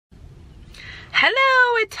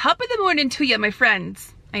Hello, it's top of the morning to you, my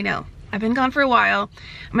friends. I know, I've been gone for a while.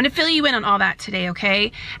 I'm gonna fill you in on all that today,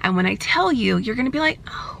 okay? And when I tell you, you're gonna be like,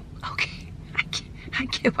 oh, okay. I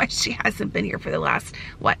get why she hasn't been here for the last,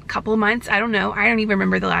 what, couple months? I don't know. I don't even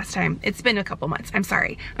remember the last time. It's been a couple months. I'm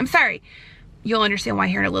sorry. I'm sorry. You'll understand why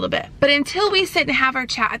here in a little bit. But until we sit and have our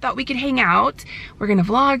chat, I thought we could hang out. We're gonna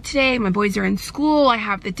vlog today. My boys are in school. I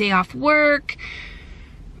have the day off work.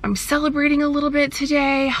 I'm celebrating a little bit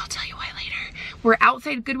today. I'll tell you why later. We're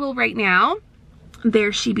outside Goodwill right now.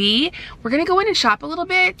 There she be. We're gonna go in and shop a little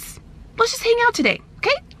bit. Let's just hang out today,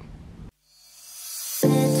 okay?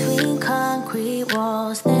 Between concrete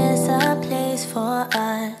walls, there's a place for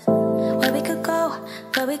us where we could go,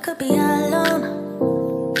 where we could be alone.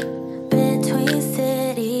 Between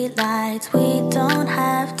city lights, we don't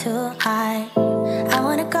have to hide. I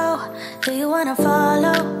wanna go, do you wanna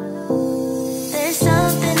follow? There's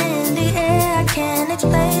something in the air, I can't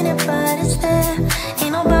explain it, but it's there.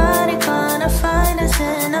 Ain't nobody gonna find us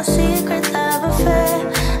in our secret love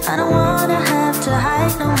affair. I don't wanna have to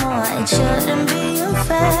hide no more, it shouldn't be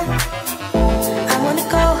unfair. I wanna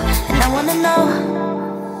go, and I wanna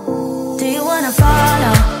know, do you wanna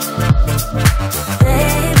follow?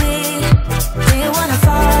 Baby, do you wanna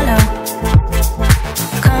follow?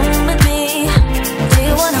 Come with me, do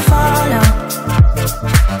you wanna follow?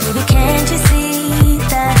 Baby, can't you see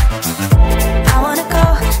that? I wanna go,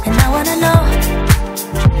 and I wanna know,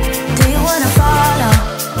 do you wanna follow?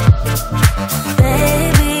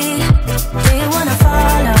 Baby, do you wanna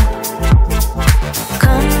follow?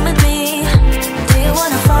 Come with me, do you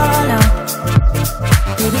wanna follow?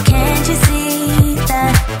 Baby, can't you see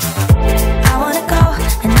that? I wanna go,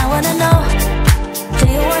 and I wanna know, do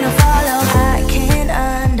you wanna follow? I can't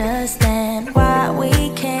understand why we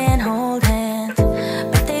can't hold hands,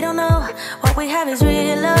 but they don't know what we have is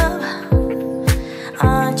real love.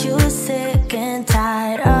 Aren't you sick and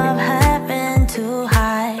tired of having to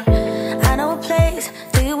hide? I know a place,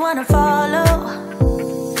 do you wanna follow?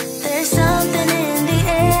 There's something in the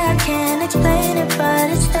air, I can't explain it, but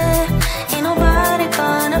it's there. Ain't nobody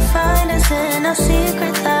gonna find us in our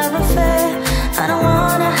secret love affair. I don't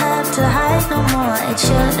wanna have to hide no more, it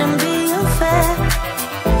shouldn't be unfair.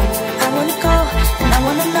 I wanna go, and I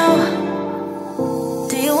wanna know,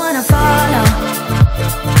 do you wanna follow?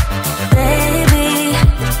 Baby,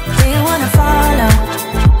 do you wanna follow?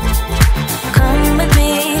 Come with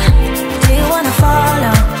me, do you wanna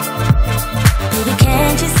follow? Baby,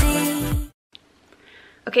 can't you see?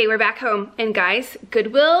 Okay, we're back home. And guys,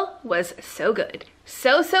 Goodwill was so good.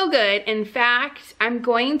 So good. In fact, I'm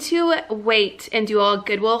going to wait and do a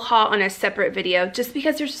Goodwill haul on a separate video just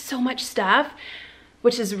because there's so much stuff,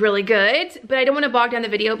 which is really good, but I don't want to bog down the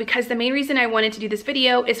video because the main reason I wanted to do this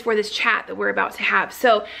video is for this chat that we're about to have.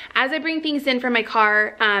 So as I bring things in from my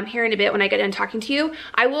car here in a bit when I get done talking to you,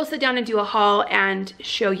 I will sit down and do a haul and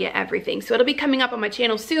show you everything. So it'll be coming up on my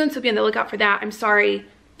channel soon, so be on the lookout for that. I'm sorry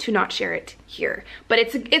to not share it here, but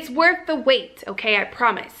it's worth the wait, okay? I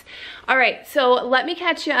promise. All right, so let me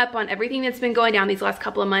catch you up on everything that's been going down these last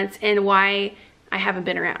couple of months and why I haven't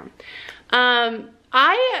been around.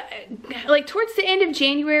 Like towards the end of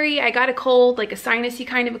January, I got a cold, like a sinusy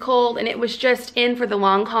kind of a cold, and it was just in for the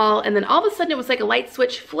long haul. And then all of a sudden it was like a light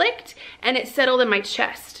switch flicked and it settled in my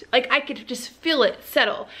chest. Like I could just feel it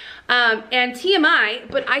settle. And TMI,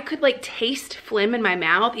 but I could like taste phlegm in my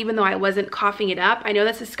mouth, even though I wasn't coughing it up. I know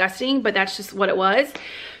that's disgusting, but that's just what it was.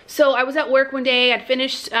 So I was at work one day, I'd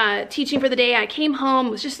finished teaching for the day. I came home,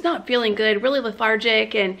 was just not feeling good, really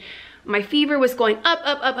lethargic, and my fever was going up,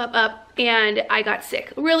 and I got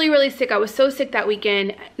sick, really sick. I was so sick that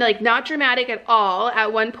weekend, like not dramatic at all.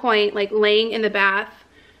 At one point, like laying in the bath,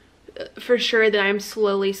 for sure that I'm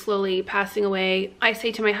slowly passing away. I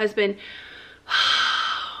say to my husband,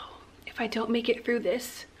 if I don't make it through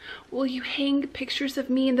this, will you hang pictures of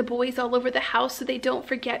me and the boys all over the house so they don't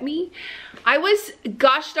forget me? I was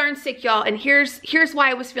gosh darn sick, y'all, and here's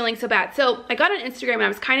why I was feeling so bad. So I got on Instagram and I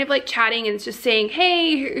was kind of like chatting and just saying,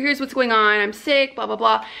 hey, here's what's going on. I'm sick, blah, blah,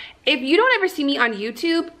 blah. If you don't ever see me on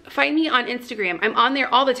YouTube, find me on Instagram. I'm on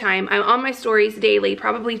there all the time. I'm on my stories daily,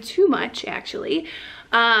 probably too much actually.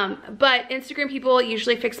 But Instagram people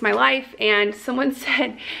usually fix my life, and someone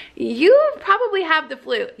said, you probably have the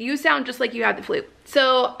flu. You sound just like you have the flu.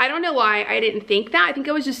 So I don't know why I didn't think that. I think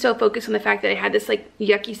I was just so focused on the fact that I had this like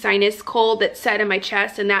yucky sinus cold that sat in my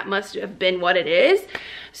chest, and that must have been what it is.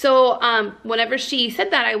 So whenever she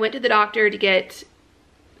said that, I went to the doctor to get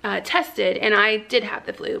tested, and I did have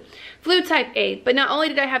the flu type A. But not only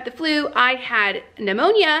did I have the flu, I had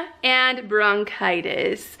pneumonia and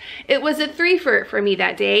bronchitis. It was a threefer for me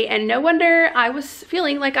that day, and no wonder I was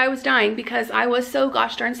feeling like I was dying, because I was so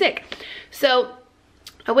gosh darn sick. So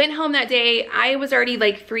I went home that day. I was already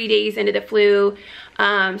like 3 days into the flu,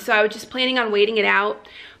 so I was just planning on waiting it out.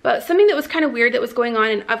 But something that was kind of weird that was going on,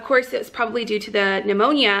 and of course it was probably due to the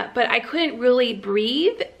pneumonia, but I couldn't really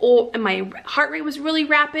breathe, and my heart rate was really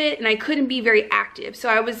rapid, and I couldn't be very active. So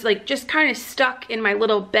I was like just kind of stuck in my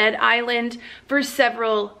little bed island for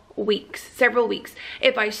several weeks.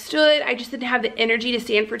 If I stood, I just didn't have the energy to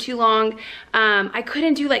stand for too long. I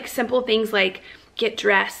couldn't do like simple things like get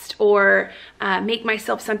dressed or make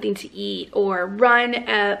myself something to eat or run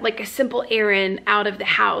like a simple errand out of the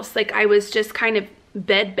house. Like I was just kind of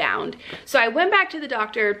bed bound. So I went back to the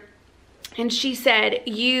doctor, and she said,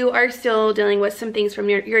 you are still dealing with some things from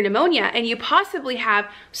your pneumonia, and you possibly have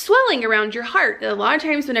swelling around your heart. A lot of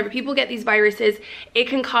times whenever people get these viruses, it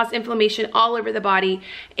can cause inflammation all over the body,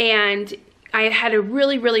 and I had a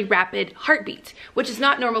really, really rapid heartbeat, which is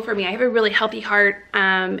not normal for me. I have a really healthy heart,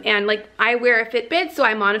 and like I wear a Fitbit, so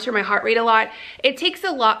I monitor my heart rate a lot. It takes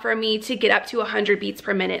a lot for me to get up to 100 beats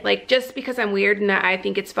per minute. Like just because I'm weird and I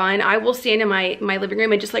think it's fun, I will stand in my living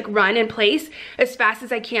room and just like run in place as fast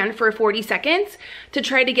as I can for 40 seconds to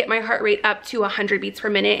try to get my heart rate up to 100 beats per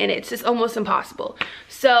minute, and it's just almost impossible.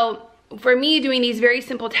 So for me, doing these very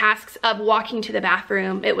simple tasks of walking to the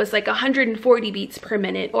bathroom, it was like 140 beats per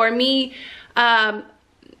minute, or me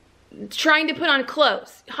trying to put on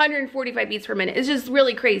clothes, 145 beats per minute. It's just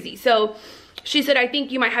really crazy. So she said, I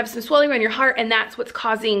think you might have some swelling around your heart, and that's what's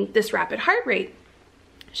causing this rapid heart rate.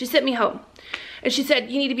 She sent me home, and she said,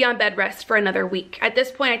 you need to be on bed rest for another week. At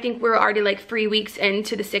this point, I think we're already like 3 weeks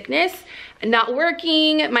into the sickness, not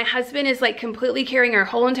working. My husband is like completely carrying our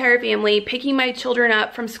whole entire family, picking my children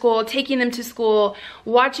up from school, taking them to school,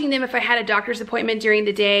 watching them if I had a doctor's appointment during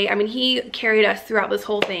the day. I mean, he carried us throughout this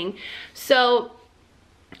whole thing. So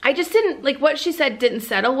I just didn't, like what she said didn't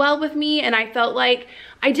settle well with me, and I felt like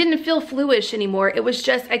I didn't feel fluish anymore. It was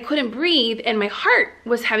just, I couldn't breathe, and my heart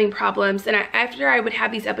was having problems. And after I would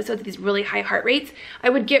have these episodes of these really high heart rates, I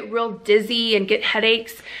would get real dizzy and get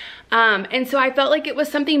headaches. And so I felt like it was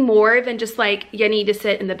something more than just like, you need to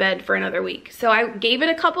sit in the bed for another week. So I gave it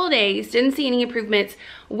a couple of days, didn't see any improvements,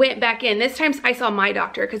 went back in. This time I saw my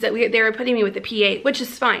doctor, because they were putting me with the PA, which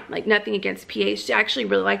is fine, like nothing against PA. She actually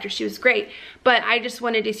really liked her, she was great. But I just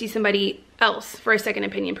wanted to see somebody else for a second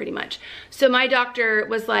opinion pretty much. So my doctor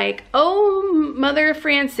was like, oh, Mother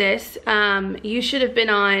Francis, you should have been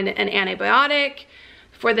on an antibiotic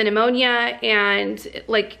for the pneumonia, and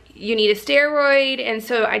like you need a steroid. And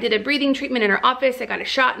so I did a breathing treatment in her office. I got a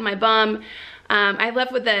shot in my bum. I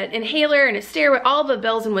left with an inhaler and a steroid, all the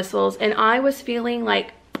bells and whistles, and I was feeling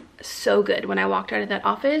like so good when I walked out of that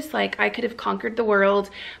office. Like I could have conquered the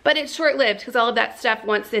world. But it's short-lived, because all of that stuff,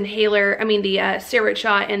 once the steroid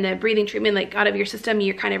shot and the breathing treatment like out of your system,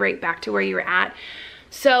 you're kind of right back to where you were at.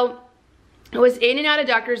 So I was in and out of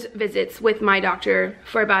doctor's visits with my doctor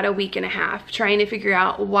for about a week and a half, trying to figure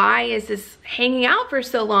out why is this hanging out for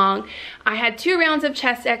so long. I had 2 rounds of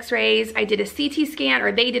chest x-rays. I did a CT scan,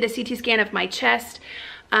 or they did a CT scan of my chest.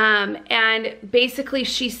 And basically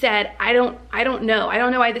she said, I don't know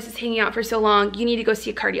why this is hanging out for so long. You need to go see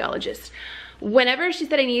a cardiologist. Whenever she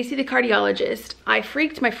said I need to see the cardiologist, I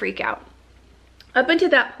freaked my freak out. Up until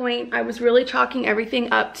that point, I was really chalking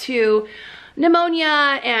everything up to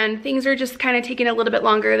pneumonia, and things are just kind of taking a little bit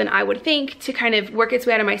longer than I would think to kind of work its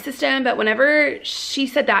way out of my system. But whenever she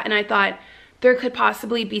said that, and I thought there could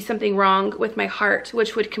possibly be something wrong with my heart,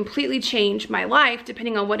 which would completely change my life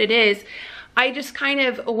depending on what it is, I just kind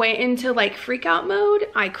of went into like freak out mode.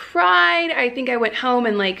 I cried. I think I went home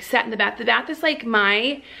and like sat in the bath. The bath is like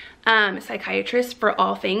my psychiatrist for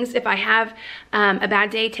all things. If I have a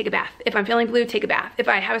bad day, take a bath. If I'm feeling blue, take a bath. If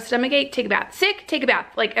I have a stomach ache, take a bath. Sick, take a bath.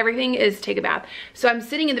 Like everything is take a bath. So I'm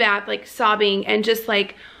sitting in the bath like sobbing and just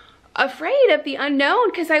like afraid of the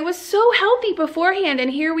unknown, because I was so healthy beforehand, and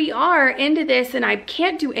here we are into this and I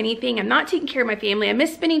can't do anything. I'm not taking care of my family. I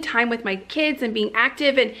miss spending time with my kids and being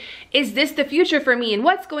active, and is this the future for me, and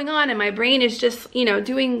what's going on? And my brain is just, you know,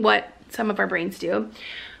 doing what some of our brains do.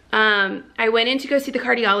 I went in to go see the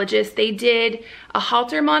cardiologist. They did a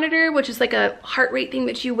Holter monitor, which is like a heart rate thing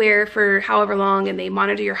that you wear for however long, and they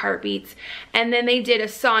monitor your heartbeats. And then they did a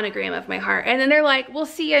sonogram of my heart. And then they're like, we'll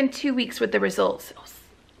see you in 2 weeks with the results.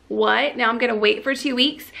 What? Now I'm gonna wait for 2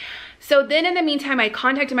 weeks? So then in the meantime, I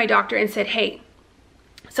contacted my doctor and said, hey,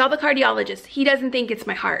 saw the cardiologist. He doesn't think it's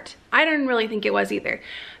my heart. I don't really think it was either.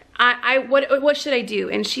 what should I do?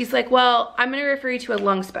 And she's like, well, I'm gonna refer you to a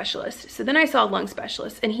lung specialist. So then I saw a lung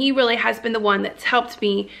specialist, and he really has been the one that's helped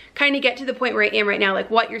me kind of get to the point where I am right now,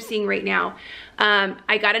 like what you're seeing right now.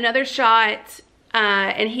 I got another shot,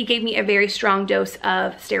 and he gave me a very strong dose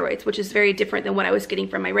of steroids, which is very different than what I was getting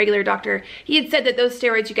from my regular doctor. He had said that those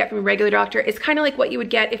steroids you get from a regular doctor is kind of like what you would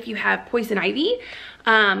get if you have poison ivy.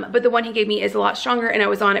 But the one he gave me is a lot stronger, and I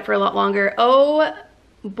was on it for a lot longer. Oh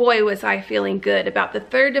boy, was I feeling good. About the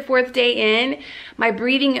 3rd to 4th day in, my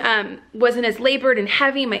breathing wasn't as labored and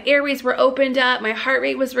heavy. My airways were opened up. My heart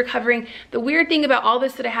rate was recovering. The weird thing about all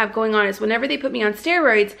this that I have going on is whenever they put me on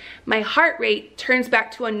steroids, my heart rate turns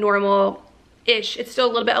back to a normal-ish. It's still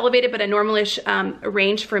a little bit elevated, but a normal-ish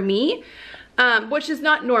range for me, which is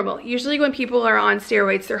not normal. Usually when people are on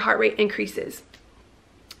steroids, their heart rate increases,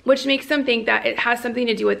 which makes them think that it has something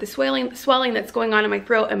to do with the swelling that's going on in my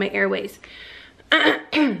throat and my airways.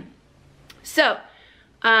 So,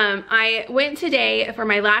 I went today for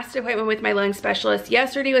my last appointment with my lung specialist.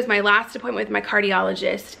 Yesterday was my last appointment with my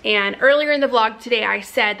cardiologist. And earlier in the vlog today, I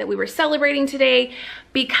said that we were celebrating today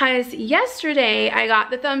because yesterday I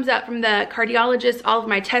got the thumbs up from the cardiologist. All of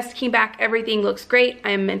my tests came back. Everything looks great.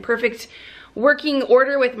 I'm in perfect working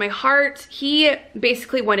order with my heart. He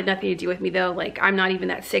basically wanted nothing to do with me though. Like, I'm not even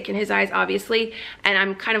that sick in his eyes, obviously, and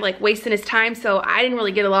I'm kind of like wasting his time, so I didn't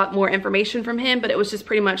really get a lot more information from him, but it was just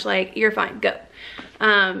pretty much like, you're fine, go.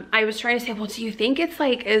 I was trying to say, well, do you think it's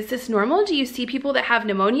like, is this normal? Do you see people that have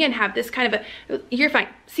pneumonia and have this kind of a, you're fine,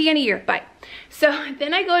 see you in a year, bye. So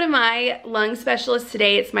then I go to my lung specialist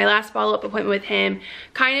today. It's my last follow-up appointment with him,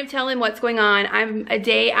 kind of tell him what's going on. I'm a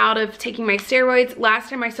day out of taking my steroids. Last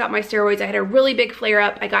time I stopped my steroids, I had a really big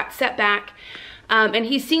flare-up. I got set back. And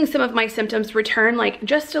he's seeing some of my symptoms return, like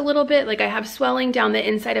just a little bit. Like I have swelling down the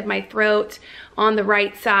inside of my throat on the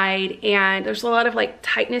right side, and there's a lot of like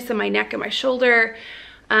tightness in my neck and my shoulder.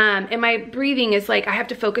 And my breathing is like, I have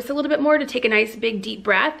to focus a little bit more to take a nice big deep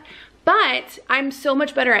breath. But I'm so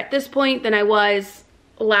much better at this point than I was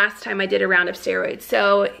last time I did a round of steroids.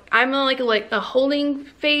 So I'm in like a holding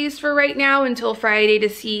phase for right now until Friday to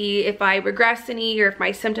see if I regress any or if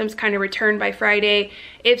my symptoms kind of return by Friday.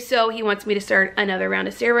 If so, he wants me to start another round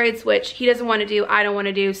of steroids, which he doesn't want to do, I don't want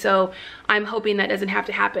to do, so I'm hoping that doesn't have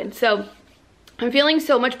to happen. So I'm feeling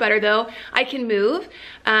so much better though. I can move.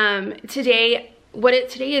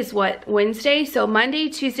 Today is what, Wednesday? So Monday,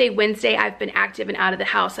 Tuesday, Wednesday, I've been active and out of the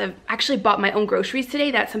house. I've actually bought my own groceries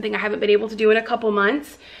today. That's something I haven't been able to do in a couple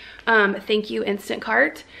months. Thank you,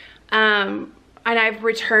 Instacart. And I've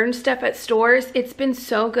returned stuff at stores. It's been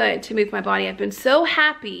so good to move my body. I've been so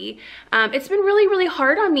happy. It's been really, really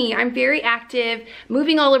hard on me. I'm very active,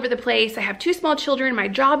 moving all over the place. I have 2 small children. My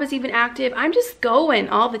job is even active. I'm just going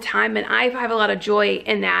all the time, and I have a lot of joy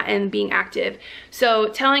in that and being active. So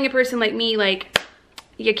telling a person like me, like,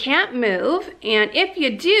 you can't move, and if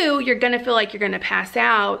you do, you're gonna feel like you're gonna pass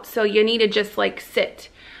out, so you need to just like sit.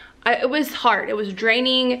 It was hard. It was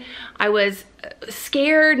draining. I was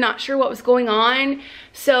scared, not sure what was going on.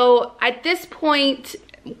 So at this point,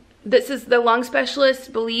 the lung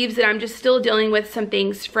specialist believes that I'm just still dealing with some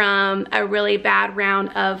things from a really bad round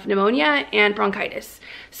of pneumonia and bronchitis.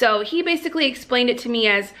 So he basically explained it to me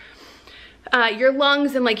as your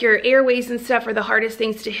lungs and like your airways and stuff are the hardest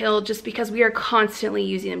things to heal just because we are constantly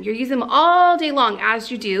using them. You're using them all day long,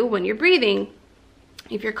 as you do when you're breathing.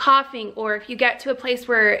 If you're coughing, or if you get to a place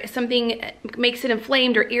where something makes it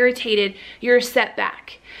inflamed or irritated, you're set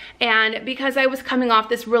back. And because I was coming off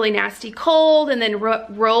this really nasty cold and then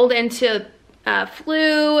rolled into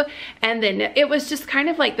flu, and then it was just kind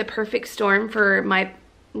of like the perfect storm for my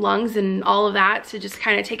lungs and all of that to just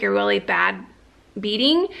kind of take a really bad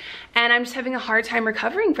beating, and I'm just having a hard time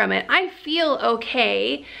recovering from it. I feel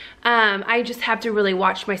okay. I just have to really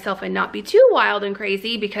watch myself and not be too wild and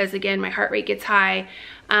crazy because, again, my heart rate gets high.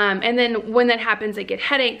 And then when that happens, I get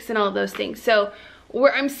headaches and all of those things. So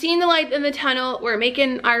I'm seeing the light in the tunnel. We're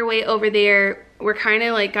making our way over there. We're kind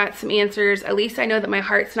of like got some answers. At least I know that my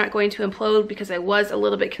heart's not going to implode, because I was a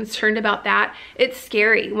little bit concerned about that. It's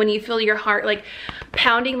scary when you feel your heart like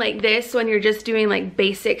pounding like this when you're just doing like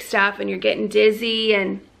basic stuff and you're getting dizzy,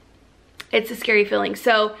 and it's a scary feeling.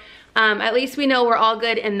 So at least we know we're all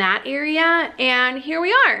good in that area, and here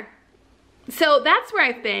we are. So that's where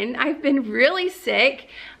I've been. I've been really sick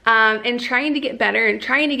and trying to get better and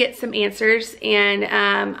trying to get some answers, and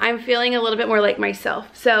I'm feeling a little bit more like myself.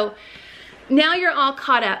 So now you're all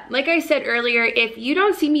caught up. Like I said earlier, if you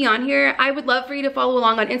don't see me on here, I would love for you to follow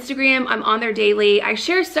along on Instagram. I'm on there daily. I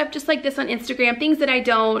share stuff just like this on Instagram, things that I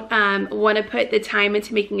don't want to put the time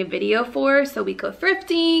into making a video for. So we go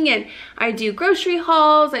thrifting, and I do grocery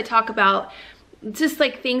hauls. I talk about just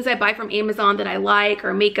like things I buy from Amazon that I like,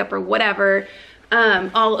 or makeup or whatever,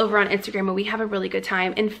 all over on Instagram, and we have a really good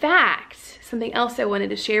time. In fact, something else I wanted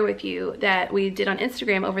to share with you that we did on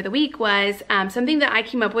Instagram over the week was something that I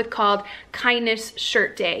came up with called Kindness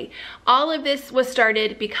Shirt Day. All of this was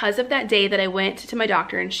started because of that day that I went to my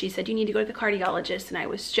doctor and she said, you need to go to the cardiologist. And I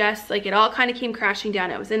was just like, it all kind of came crashing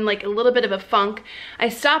down. I was in like a little bit of a funk. I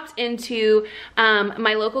stopped into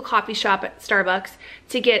my local coffee shop at Starbucks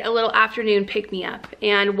to get a little afternoon pick me up.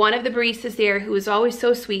 And one of the baristas there, who was always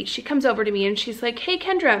so sweet, she comes over to me and she's like, hey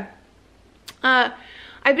Kendra,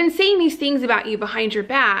 I've been saying these things about you behind your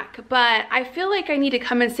back, but I feel like I need to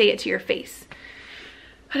come and say it to your face.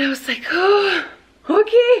 And I was like, oh,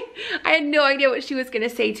 okay. I had no idea what she was gonna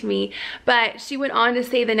say to me, but she went on to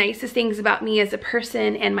say the nicest things about me as a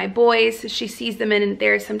person and my boys. She sees them in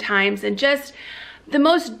there sometimes, and just the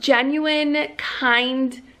most genuine,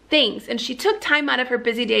 kind things. And she took time out of her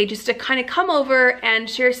busy day just to kind of come over and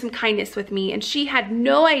share some kindness with me. And she had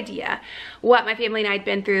no idea what my family and I had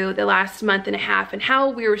been through the last month and a half, and how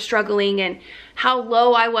we were struggling and how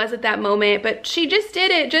low I was at that moment. But she just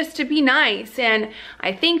did it just to be nice. And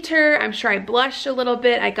I thanked her. I'm sure I blushed a little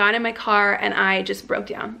bit. I got in my car and I just broke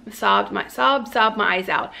down, sobbed my eyes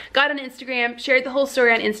out. Got on Instagram, shared the whole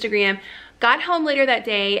story on Instagram. Got home later that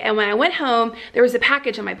day, and when I went home, there was a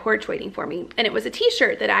package on my porch waiting for me, and it was a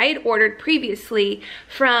t-shirt that I had ordered previously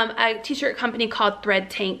from a t-shirt company called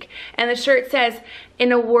Thrifting, and the shirt says,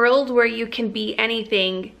 in a world where you can be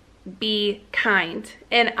anything, be kind.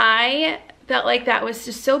 And I felt like that was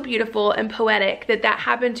just so beautiful and poetic that that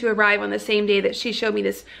happened to arrive on the same day that she showed me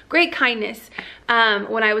this great kindness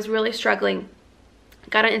when I was really struggling.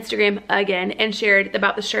 Got on Instagram again and shared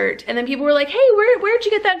about the shirt, and then people were like, hey, where'd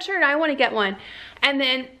you get that shirt? I want to get one. And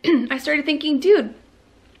then I started thinking, dude,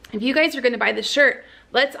 if you guys are going to buy this shirt,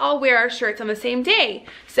 let's all wear our shirts on the same day.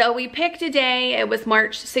 So we picked a day. It was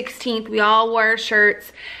March 16th. We all wore our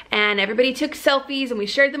shirts and everybody took selfies and we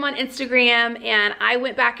shared them on Instagram. And I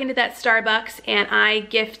went back into that Starbucks and I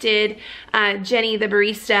gifted Jenny, the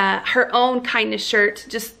barista, her own kindness shirt,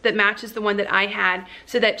 just that matches the one that I had,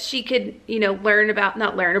 so that she could, you know,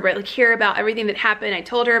 hear about everything that happened. I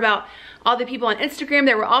told her about all the people on Instagram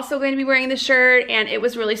that were also going to be wearing the shirt, and it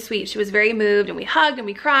was really sweet. She was very moved, and we hugged and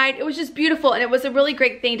we cried. It was just beautiful, and it was a really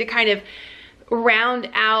great thing to kind of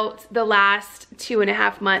round out the last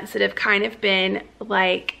 2.5 months that have kind of been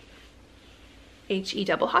like HE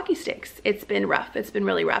double hockey sticks. It's been rough. It's been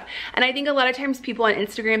really rough. And I think a lot of times people on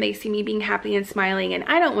Instagram, they see me being happy and smiling, and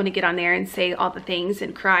I don't want to get on there and say all the things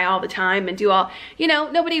and cry all the time and do all, you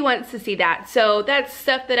know, nobody wants to see that. So that's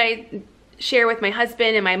stuff that I share with my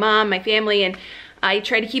husband and my mom, my family, and I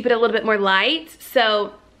try to keep it a little bit more light.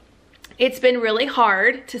 So it's been really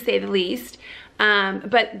hard, to say the least.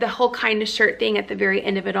 But the whole kindness shirt thing at the very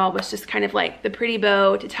end of it all was just kind of like the pretty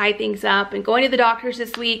bow to tie things up. And going to the doctors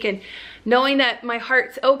this week and knowing that my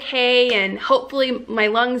heart's okay, and hopefully my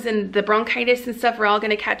lungs and the bronchitis and stuff are all going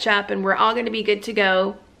to catch up and we're all going to be good to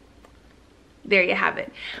go. There you have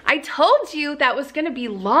it. I told you that was going to be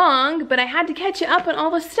long, but I had to catch you up on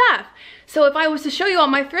all the stuff. So if I was to show you all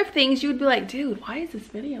my thrift things, you would be like, dude, why is this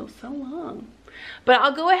video so long? But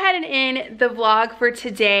I'll go ahead and end the vlog for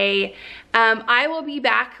today. I will be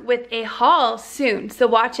back with a haul soon, so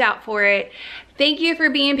watch out for it. Thank you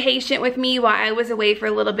for being patient with me while I was away for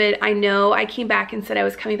a little bit. I know I came back and said I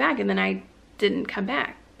was coming back, and then I didn't come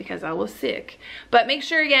back because I was sick. But make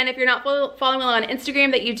sure, again, if you're not following along on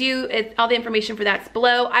Instagram, that you do. All the information for that's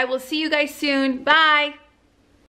below. I will see you guys soon. Bye.